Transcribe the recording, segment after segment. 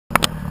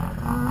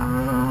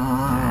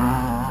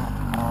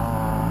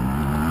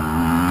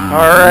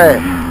All right.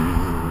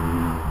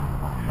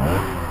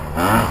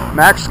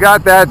 Max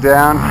got that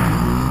down.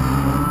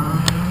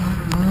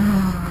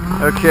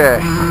 Okay,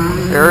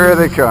 here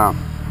they come.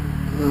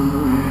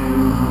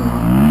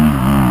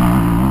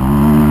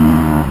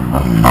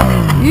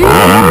 Yeah!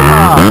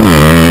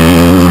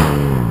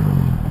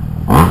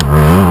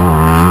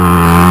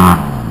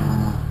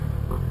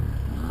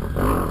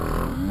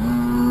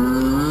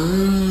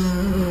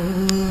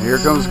 Here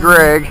comes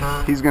Greg.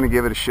 He's going to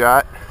give it a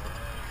shot.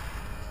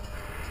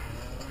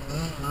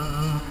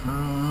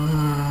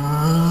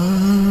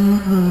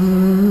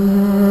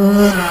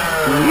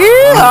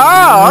 Yeah!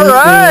 All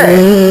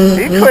right.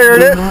 He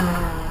cleared it.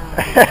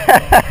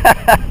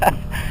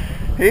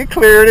 He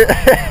cleared it.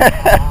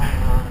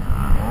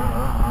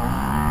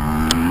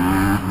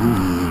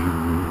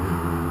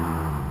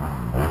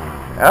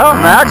 Oh,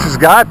 Max has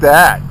got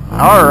that.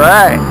 All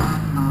right.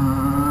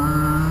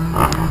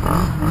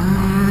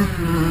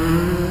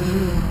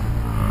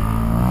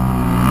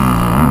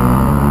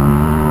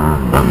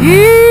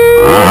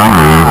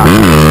 Yeah.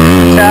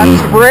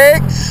 Taps the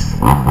brakes.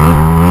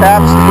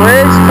 Taps the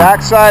brakes.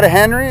 Backside of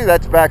Henry.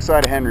 That's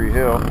backside of Henry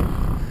Hill.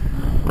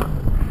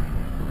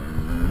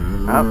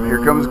 Oh,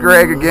 here comes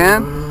Greg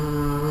again.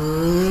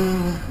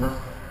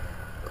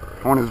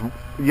 On his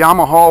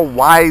Yamaha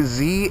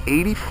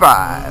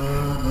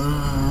YZ85.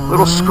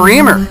 Little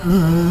screamer.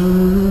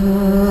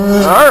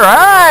 All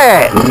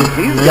right.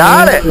 He's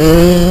got it.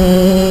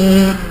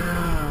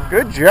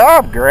 Good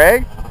job,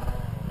 Greg.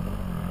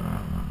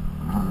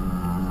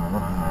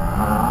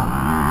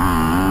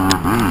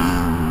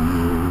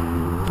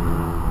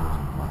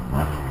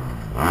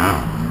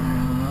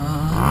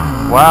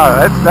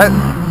 Wow, that's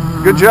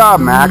good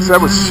job, Max.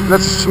 That's a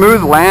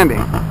smooth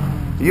landing.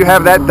 You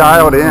have that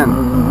dialed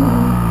in.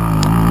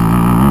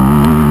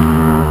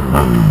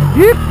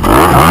 Yep.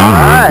 All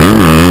right.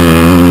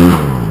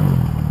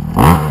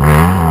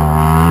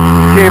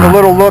 Gave a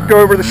little look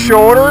over the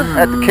shoulder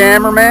at the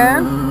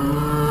cameraman.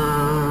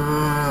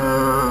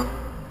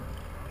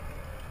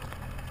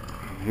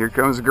 Here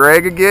comes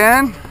Greg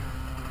again.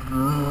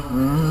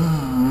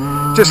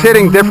 Just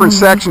hitting different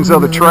sections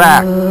of the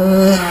track.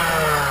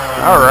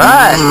 All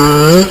right.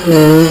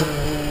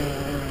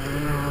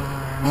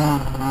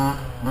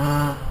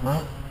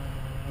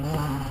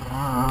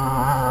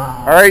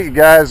 All right, you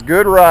guys,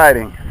 good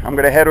riding. I'm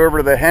going to head over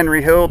to the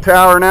Henry Hill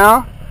Tower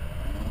now,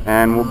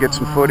 and we'll get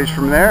some footage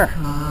from there.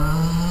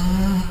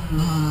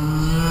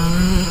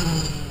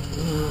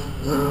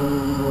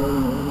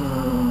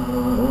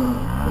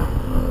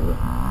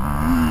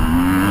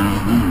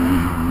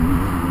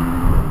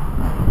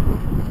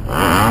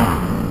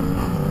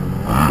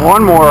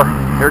 One more.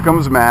 Here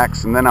comes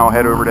Max, and then I'll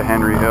head over to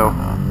Henry Hill.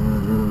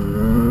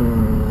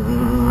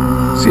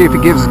 See if he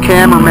gives the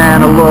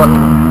cameraman a look.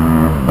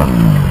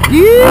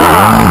 Yeah!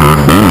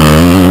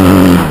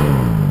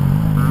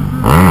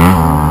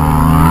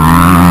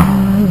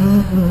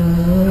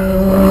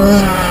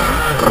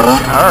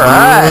 All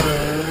right.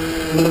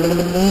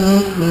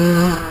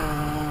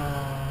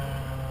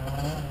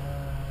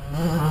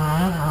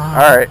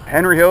 All right,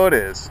 Henry Hill it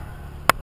is.